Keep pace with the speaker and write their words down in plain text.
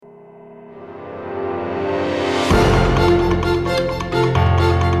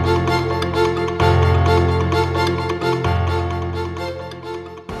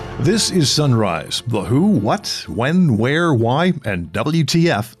This is Sunrise, the who, what, when, where, why, and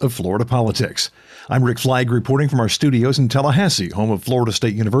WTF of Florida politics. I'm Rick Flagg reporting from our studios in Tallahassee, home of Florida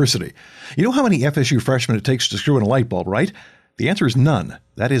State University. You know how many FSU freshmen it takes to screw in a light bulb, right? The answer is none.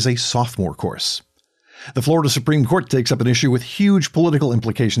 That is a sophomore course. The Florida Supreme Court takes up an issue with huge political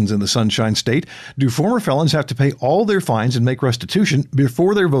implications in the Sunshine State. Do former felons have to pay all their fines and make restitution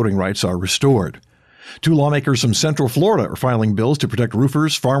before their voting rights are restored? Two lawmakers from Central Florida are filing bills to protect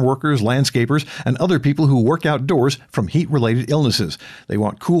roofers, farm workers, landscapers, and other people who work outdoors from heat-related illnesses. They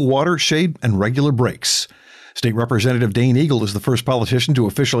want cool water, shade, and regular breaks. State Representative Dane Eagle is the first politician to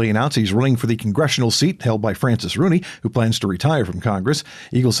officially announce he's running for the congressional seat held by Francis Rooney, who plans to retire from Congress.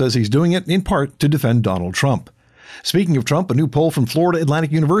 Eagle says he's doing it in part to defend Donald Trump. Speaking of Trump, a new poll from Florida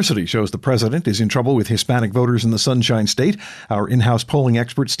Atlantic University shows the president is in trouble with Hispanic voters in the Sunshine State. Our in-house polling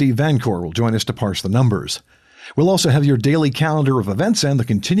expert Steve Vancour will join us to parse the numbers. We'll also have your daily calendar of events and the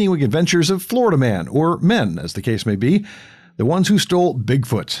continuing adventures of Florida Man, or men, as the case may be, the ones who stole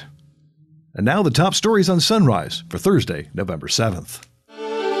Bigfoot. And now the top stories on Sunrise for Thursday, November 7th.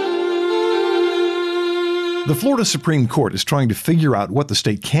 The Florida Supreme Court is trying to figure out what the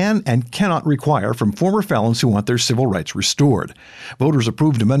state can and cannot require from former felons who want their civil rights restored. Voters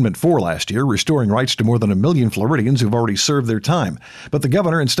approved Amendment 4 last year, restoring rights to more than 1 million Floridians who've already served their time. But the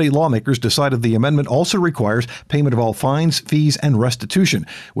governor and state lawmakers decided the amendment also requires payment of all fines, fees, and restitution,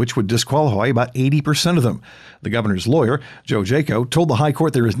 which would disqualify about 80% of them. The governor's lawyer, Joe Jaco, told the High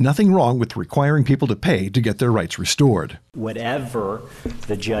Court there is nothing wrong with requiring people to pay to get their rights restored. Whatever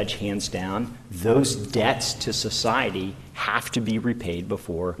the judge hands down, those debts to society have to be repaid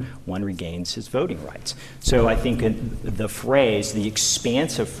before one regains his voting rights. So I think the phrase, the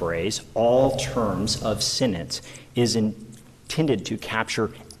expansive phrase, all terms of sentence, is intended to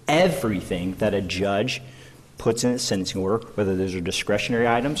capture everything that a judge puts in a sentencing order, whether those are discretionary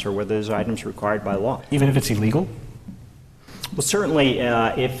items or whether those items required by law. Even if it's illegal? Well, certainly,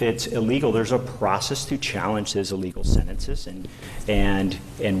 if it's illegal, there's a process to challenge those illegal sentences,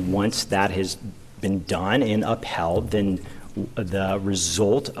 and once that has been done and upheld, then the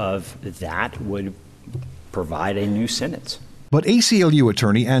result of that would provide a new sentence. But ACLU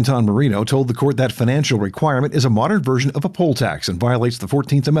attorney Anton Marino told the court that financial requirement is a modern version of a poll tax and violates the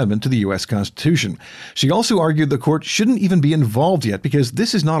 14th Amendment to the U.S. Constitution. She also argued the court shouldn't even be involved yet because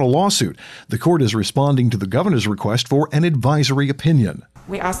this is not a lawsuit. The court is responding to the governor's request for an advisory opinion.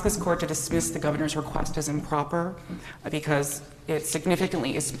 We ask this court to dismiss the governor's request as improper because it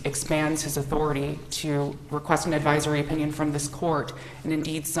significantly expands his authority to request an advisory opinion from this court, and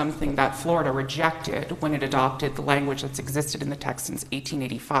indeed something that Florida rejected when it adopted the language that's existed in the text since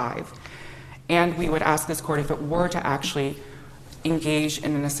 1885. And we would ask this court, if it were to actually engage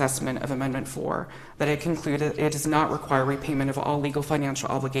in an assessment of Amendment 4, that it conclude that it does not require repayment of all legal financial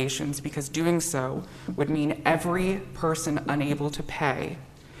obligations, because doing so would mean every person unable to pay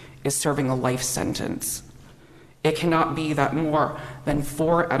is serving a life sentence. It cannot be that more than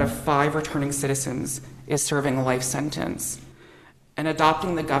 4 out of 5 returning citizens is serving a life sentence. And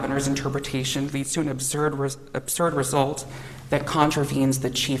adopting the governor's interpretation leads to an absurd result that contravenes the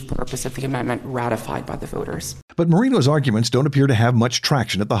chief purpose of the amendment ratified by the voters. But Marino's arguments don't appear to have much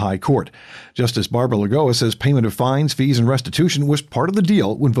traction at the High Court. Justice Barbara Lagoa says payment of fines, fees, and restitution was part of the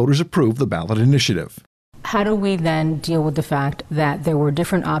deal when voters approved the ballot initiative. How do we then deal with the fact that there were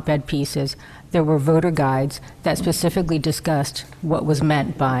different op-ed pieces, there were voter guides that specifically discussed what was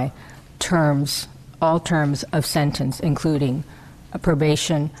meant by terms, all terms of sentence, including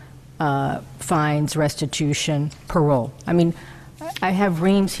probation, fines, restitution, parole? I mean, I have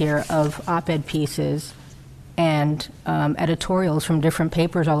reams here of op-ed pieces and editorials from different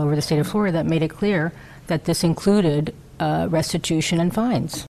papers all over the state of Florida that made it clear that this included restitution and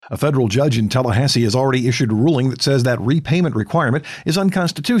fines. A federal judge in Tallahassee has already issued a ruling that says that repayment requirement is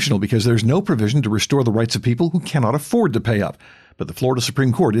unconstitutional because there's no provision to restore the rights of people who cannot afford to pay up. But the Florida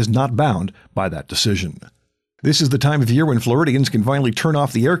Supreme Court is not bound by that decision. This is the time of year when Floridians can finally turn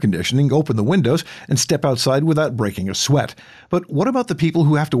off the air conditioning, open the windows, and step outside without breaking a sweat. But what about the people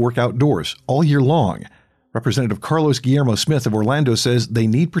who have to work outdoors all year long? Representative Carlos Guillermo Smith of Orlando says they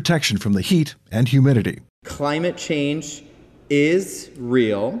need protection from the heat and humidity. Climate change is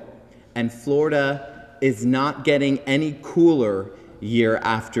real, and Florida is not getting any cooler year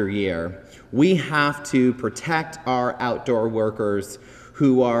after year. We have to protect our outdoor workers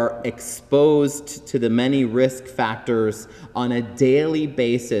who are exposed to the many risk factors on a daily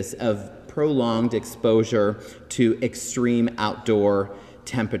basis of prolonged exposure to extreme outdoor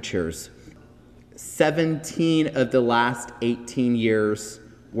temperatures. 17 of the last 18 years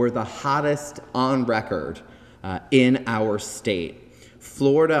were the hottest on record in our state.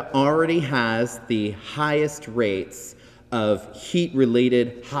 Florida already has the highest rates of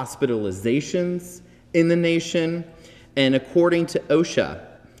heat-related hospitalizations in the nation. And according to OSHA,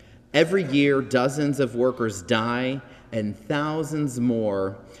 every year dozens of workers die and thousands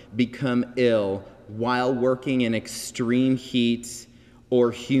more become ill while working in extreme heat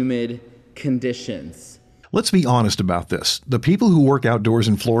or humid conditions. Let's be honest about this. The people who work outdoors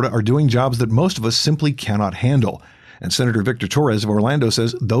in Florida are doing jobs that most of us simply cannot handle. And Senator Victor Torres of Orlando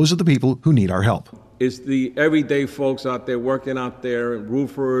says those are the people who need our help. It's the everyday folks out there working out there,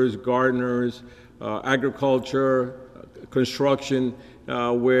 roofers, gardeners, agriculture, construction,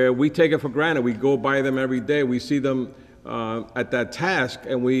 where we take it for granted. We go by them every day. We see them at that task,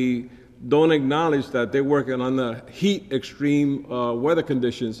 and we don't acknowledge that they're working on the heat, extreme weather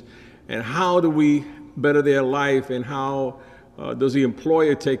conditions. And how do we better their life, and how does the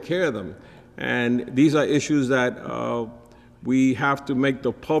employer take care of them? And these are issues that we have to make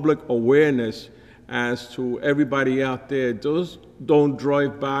the public awareness as to everybody out there. Just don't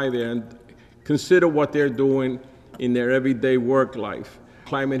drive by there and consider what they're doing in their everyday work life.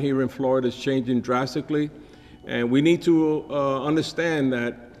 Climate here in Florida is changing drastically, and we need to understand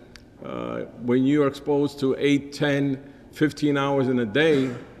that when you are exposed to 8, 10, 15 hours in a day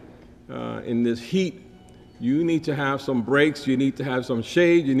in this heat, you need to have some breaks, you need to have some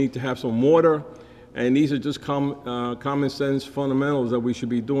shade, you need to have some water, and these are just common sense fundamentals that we should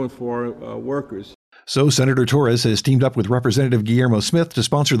be doing for workers. So Senator Torres has teamed up with Representative Guillermo Smith to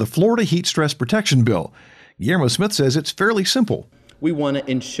sponsor the Florida Heat Stress Protection Bill. Guillermo Smith says it's fairly simple. We want to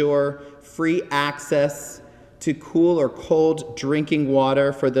ensure free access to cool or cold drinking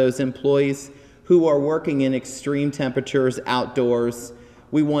water for those employees who are working in extreme temperatures outdoors.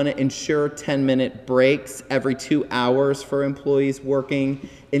 We want to ensure 10-minute breaks every 2 hours for employees working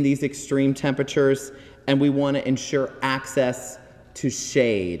in these extreme temperatures. And we want to ensure access to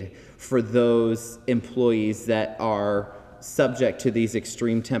shade for those employees that are subject to these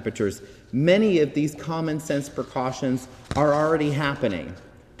extreme temperatures. Many of these common sense precautions are already happening.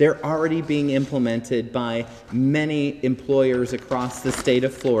 They're already being implemented by many employers across the state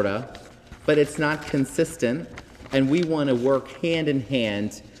of Florida, but it's not consistent, and we want to work hand in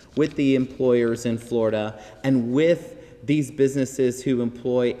hand with the employers in Florida and with these businesses who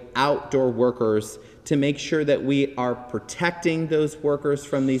employ outdoor workers to make sure that we are protecting those workers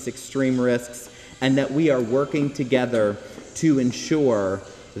from these extreme risks, and that we are working together to ensure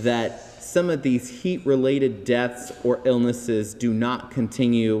that some of these heat-related deaths or illnesses do not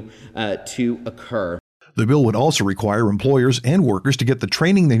continue to occur. The bill would also require employers and workers to get the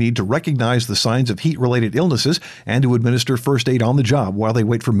training they need to recognize the signs of heat-related illnesses and to administer first aid on the job while they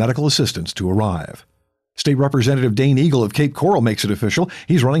wait for medical assistance to arrive. State Representative Dane Eagle of Cape Coral makes it official.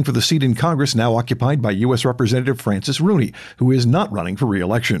 He's running for the seat in Congress now occupied by U.S. Representative Francis Rooney, who is not running for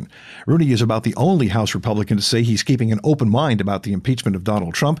re-election. Rooney is about the only House Republican to say he's keeping an open mind about the impeachment of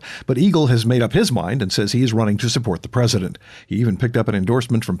Donald Trump, but Eagle has made up his mind and says he is running to support the president. He even picked up an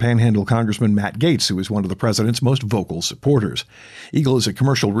endorsement from Panhandle Congressman Matt Gaetz, who is one of the president's most vocal supporters. Eagle is a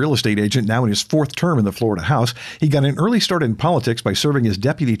commercial real estate agent now in his 4th term in the Florida House. He got an early start in politics by serving as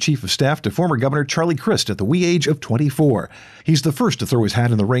deputy chief of staff to former Governor Charlie Crist at the wee age of 24. He's the first to throw his hat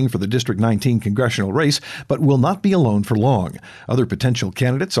in the ring for the District 19 congressional race, but will not be alone for long. Other potential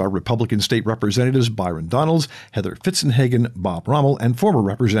candidates are Republican State Representatives Byron Donalds, Heather Fitzenhagen, Bob Rommel, and former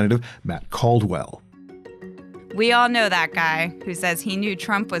Representative Matt Caldwell. We all know that guy who says he knew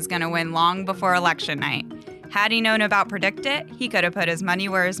Trump was going to win long before election night. Had he known about PredictIt, he could have put his money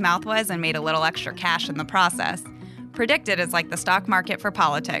where his mouth was and made a little extra cash in the process. PredictIt is like the stock market for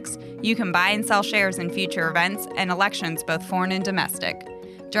politics. You can buy and sell shares in future events and elections, both foreign and domestic.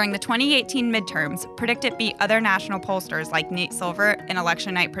 During the 2018 midterms, PredictIt beat other national pollsters like Nate Silver in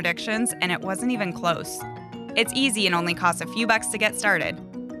election night predictions, and it wasn't even close. It's easy and only costs a few bucks to get started.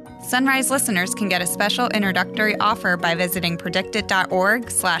 Sunrise listeners can get a special introductory offer by visiting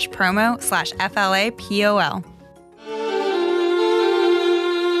predictit.org/promo/FLAPOL.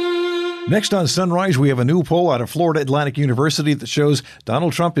 Next on Sunrise, we have a new poll out of Florida Atlantic University that shows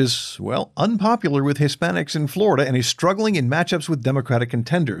Donald Trump is, well, unpopular with Hispanics in Florida and is struggling in matchups with Democratic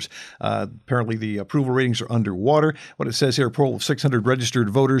contenders. Apparently, the approval ratings are underwater. What it says here, a poll of 600 registered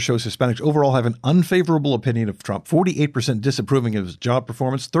voters shows Hispanics overall have an unfavorable opinion of Trump, 48% disapproving of his job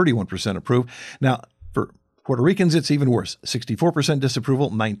performance, 31% approve. Now, for Puerto Ricans, it's even worse. 64% disapproval,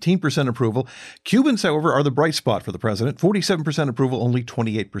 19% approval. Cubans, however, are the bright spot for the president. 47% approval, only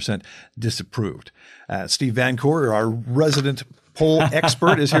 28% disapproved. Steve Vancourt, our resident poll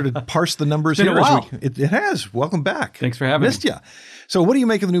expert, is here to parse the numbers It's been here. a while. It has. Welcome back. Thanks for having Missed me. you. So what do you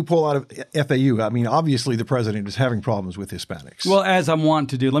make of the new poll out of FAU? I mean, obviously the president is having problems with Hispanics. Well, as I'm wanting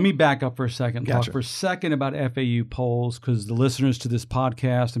to do, let me back up for a second. Gotcha. Talk for a second about FAU polls, because the listeners to this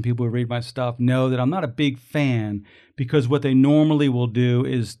podcast and people who read my stuff know that I'm not a big fan, because what they normally will do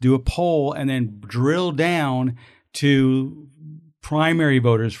is do a poll and then drill down to primary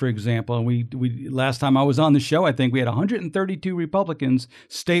voters, for example. And we last time I was on the show, I think we had 132 Republicans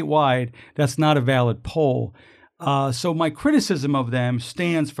statewide. That's not a valid poll. So my criticism of them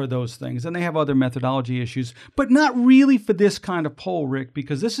stands for those things. And they have other methodology issues, but not really for this kind of poll, Rick,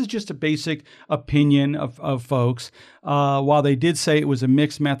 because this is just a basic opinion of folks. While they did say it was a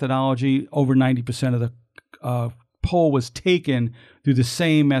mixed methodology, over 90% of the poll was taken through the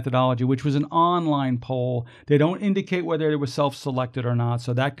same methodology, which was an online poll. They don't indicate whether it was self-selected or not,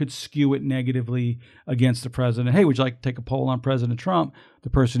 so that could skew it negatively against the president. Hey, would you like to take a poll on President Trump?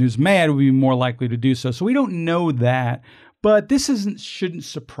 The person who's mad would be more likely to do so. So we don't know that, but this shouldn't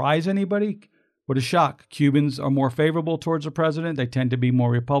surprise anybody. What a shock. Cubans are more favorable towards the president. They tend to be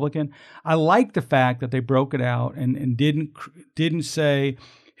more Republican. I like the fact that they broke it out and didn't say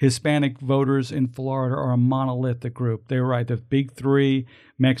Hispanic voters in Florida are a monolithic group. They were right. The big three,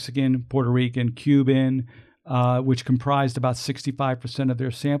 Mexican, Puerto Rican, Cuban, which comprised about 65% of their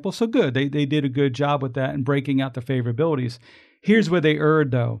sample. So good. They did a good job with that and breaking out the favorabilities. Here's where they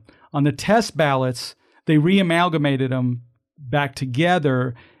erred, though. On the test ballots, they re-amalgamated them back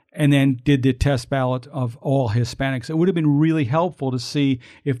together and then did the test ballot of all Hispanics. It would have been really helpful to see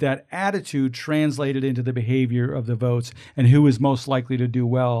if that attitude translated into the behavior of the votes and who is most likely to do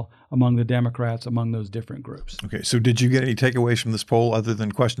well among the Democrats, among those different groups. Okay, so did you get any takeaways from this poll other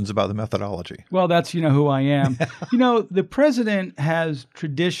than questions about the methodology? Well, that's, who I am. The president has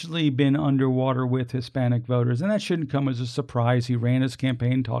traditionally been underwater with Hispanic voters, and that shouldn't come as a surprise. He ran his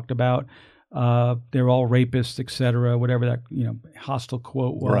campaign, talked about they're all rapists, et cetera, whatever that hostile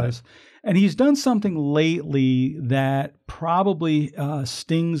quote was. Right. And he's done something lately that probably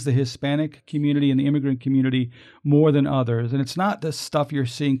stings the Hispanic community and the immigrant community more than others. And it's not the stuff you're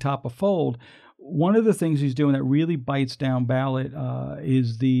seeing top of fold. One of the things he's doing that really bites down ballot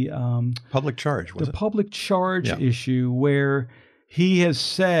is the public charge. Public charge issue, where he has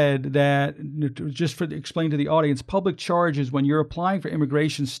said that, just for explain to the audience, public charge is when you're applying for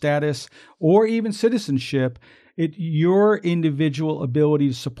immigration status or even citizenship, your individual ability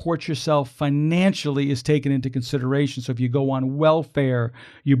to support yourself financially is taken into consideration. So if you go on welfare,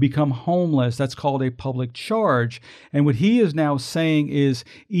 you become homeless, that's called a public charge. And what he is now saying is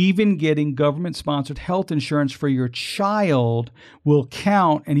even getting government-sponsored health insurance for your child will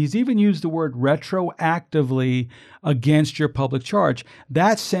count. And he's even used the word retroactively against your public charge.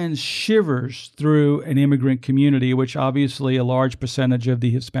 That sends shivers through an immigrant community, which obviously a large percentage of the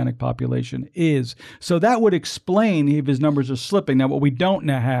Hispanic population is. So that would explain if his numbers are slipping. Now, what we don't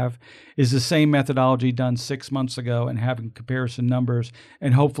now have is the same methodology done 6 months ago and having comparison numbers.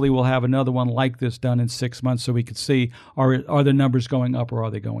 And hopefully we'll have another one like this done in 6 months so we can see, are the numbers going up or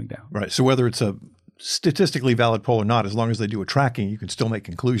are they going down? Right. So whether it's a statistically valid poll or not, as long as they do a tracking, you can still make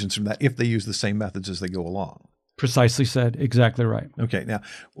conclusions from that if they use the same methods as they go along. Precisely said. Exactly right. Okay. Now, I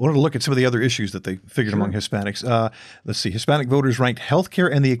wanted to look at some of the other issues that they figured among Hispanics. Let's see. Hispanic voters ranked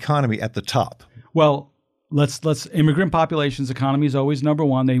healthcare and the economy at the top. Well, let's immigrant populations, economy is always number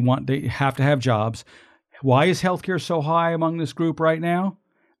one. They have to have jobs. Why is healthcare so high among this group right now?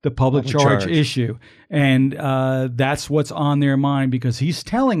 The public charge issue. And that's what's on their mind, because he's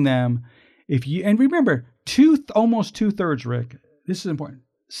telling them, and remember, almost 2/3, Rick, this is important.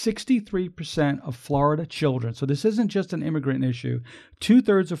 63% of Florida children, so this isn't just an immigrant issue,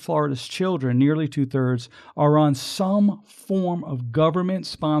 2/3 of Florida's children, nearly 2/3, are on some form of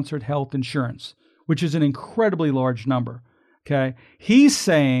government-sponsored health insurance, which is an incredibly large number, okay? He's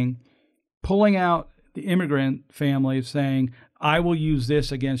saying, pulling out the immigrant family, saying, I will use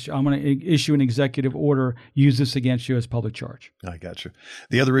this against you. I'm going to issue an executive order, use this against you as public charge. I got you.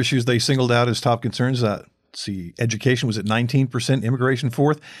 The other issues they singled out as top concerns, see, education was at 19%, immigration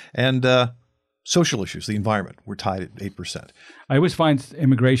fourth, and social issues, the environment, were tied at 8%. I always find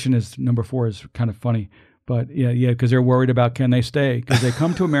immigration as number 4 is kind of funny, but because they're worried about can they stay, because they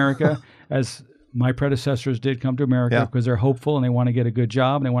come to America as my predecessors did come to America because they're hopeful and they want to get a good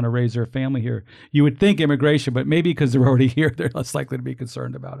job and they want to raise their family here. You would think immigration, but maybe because they're already here, they're less likely to be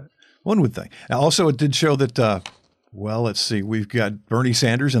concerned about it. One would think. Now, also, it did show that well, let's see. We've got Bernie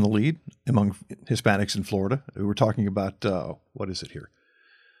Sanders in the lead among Hispanics in Florida. We're talking about, what is it here?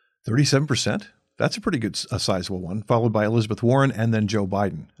 37%. That's a pretty good, sizable one, followed by Elizabeth Warren and then Joe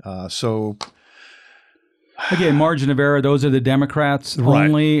Biden. So Again, margin of error, those are the Democrats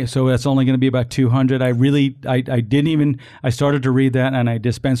only, so that's only going to be about 200. I started to read that and I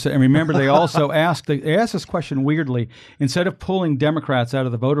dispensed it. And remember, they also asked this question weirdly. Instead of pulling Democrats out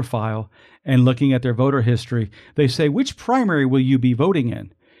of the voter file and looking at their voter history, they say, which primary will you be voting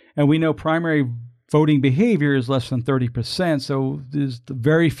in? And we know primary voting behavior is less than 30%, so there's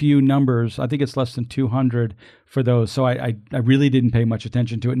very few numbers. I think it's less than 200 for those. So I really didn't pay much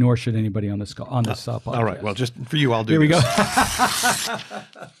attention to it, nor should anybody on this podcast. All right. Well, just for you, I'll do Here we go.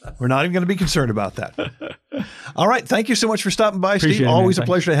 We're not even going to be concerned about that. All right. Thank you so much for stopping by, Appreciate Steve. it, Always man. a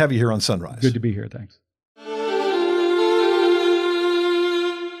pleasure to have you here on Sunrise. Good to be here. Thanks.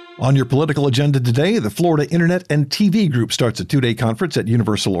 On your political agenda today, the Florida Internet and TV Group starts a 2-day conference at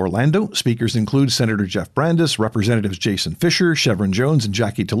Universal Orlando. Speakers include Senator Jeff Brandes, Representatives Jason Fisher, Chevron Jones, and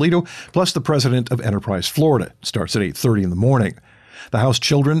Jackie Toledo, plus the president of Enterprise Florida. It starts at 8:30 in the morning. The House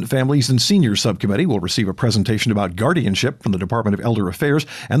Children, Families, and Seniors Subcommittee will receive a presentation about guardianship from the Department of Elder Affairs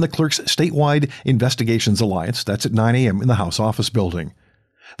and the Clerks Statewide Investigations Alliance. That's at 9 a.m. in the House Office Building.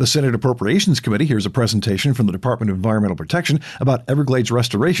 The Senate Appropriations Committee hears a presentation from the Department of Environmental Protection about Everglades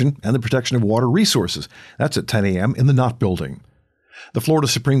restoration and the protection of water resources. That's at 10 a.m. in the Knott Building. The Florida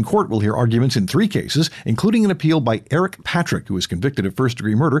Supreme Court will hear arguments in 3 cases, including an appeal by Eric Patrick, who was convicted of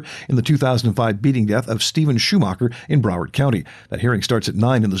first-degree murder in the 2005 beating death of Stephen Schumacher in Broward County. That hearing starts at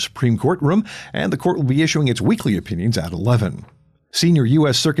 9 in the Supreme Court room, and the court will be issuing its weekly opinions at 11. Senior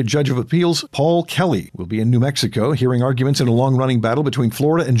U.S. Circuit Judge of Appeals Paul Kelly will be in New Mexico hearing arguments in a long-running battle between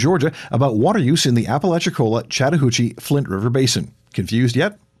Florida and Georgia about water use in the Apalachicola, Chattahoochee, Flint River Basin. Confused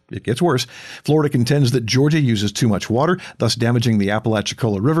yet? It gets worse. Florida contends that Georgia uses too much water, thus damaging the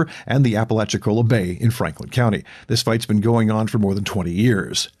Apalachicola River and the Apalachicola Bay in Franklin County. This fight's been going on for more than 20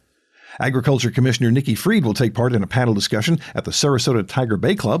 years. Agriculture Commissioner Nikki Fried will take part in a panel discussion at the Sarasota Tiger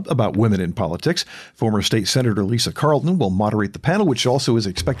Bay Club about women in politics. Former State Senator Lisa Carlton will moderate the panel, which also is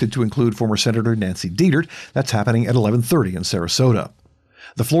expected to include former Senator Nancy Dietert. That's happening at 11:30 in Sarasota.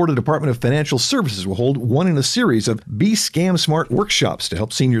 The Florida Department of Financial Services will hold one in a series of Be Scam Smart workshops to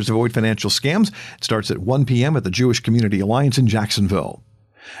help seniors avoid financial scams. It starts at 1 p.m. at the Jewish Community Alliance in Jacksonville.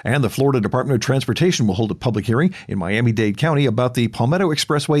 And the Florida Department of Transportation will hold a public hearing in Miami-Dade County about the Palmetto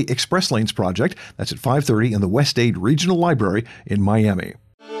Expressway Express Lanes project. That's at 5:30 in the West Dade Regional Library in Miami.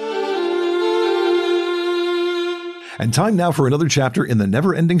 And time now for another chapter in the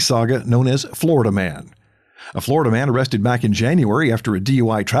never-ending saga known as Florida Man. A Florida man arrested back in January after a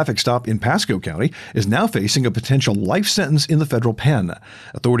DUI traffic stop in Pasco County is now facing a potential life sentence in the federal pen.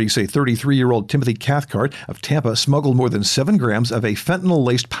 Authorities say 33-year-old Timothy Cathcart of Tampa smuggled more than 7 grams of a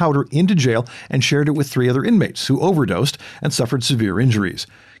fentanyl-laced powder into jail and shared it with 3 other inmates who overdosed and suffered severe injuries.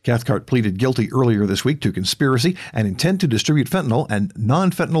 Cathcart pleaded guilty earlier this week to conspiracy and intent to distribute fentanyl and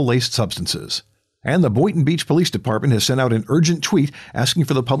non-fentanyl-laced substances. And the Boynton Beach Police Department has sent out an urgent tweet asking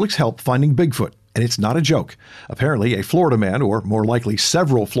for the public's help finding Bigfoot. And it's not a joke. Apparently, a Florida man, or more likely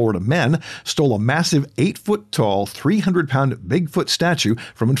several Florida men, stole a massive 8-foot-tall, 300-pound Bigfoot statue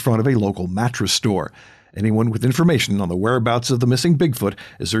from in front of a local mattress store. Anyone with information on the whereabouts of the missing Bigfoot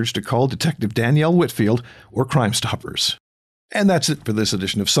is urged to call Detective Danielle Whitfield or Crime Stoppers. And that's it for this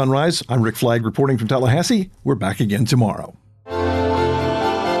edition of Sunrise. I'm Rick Flagg reporting from Tallahassee. We're back again tomorrow.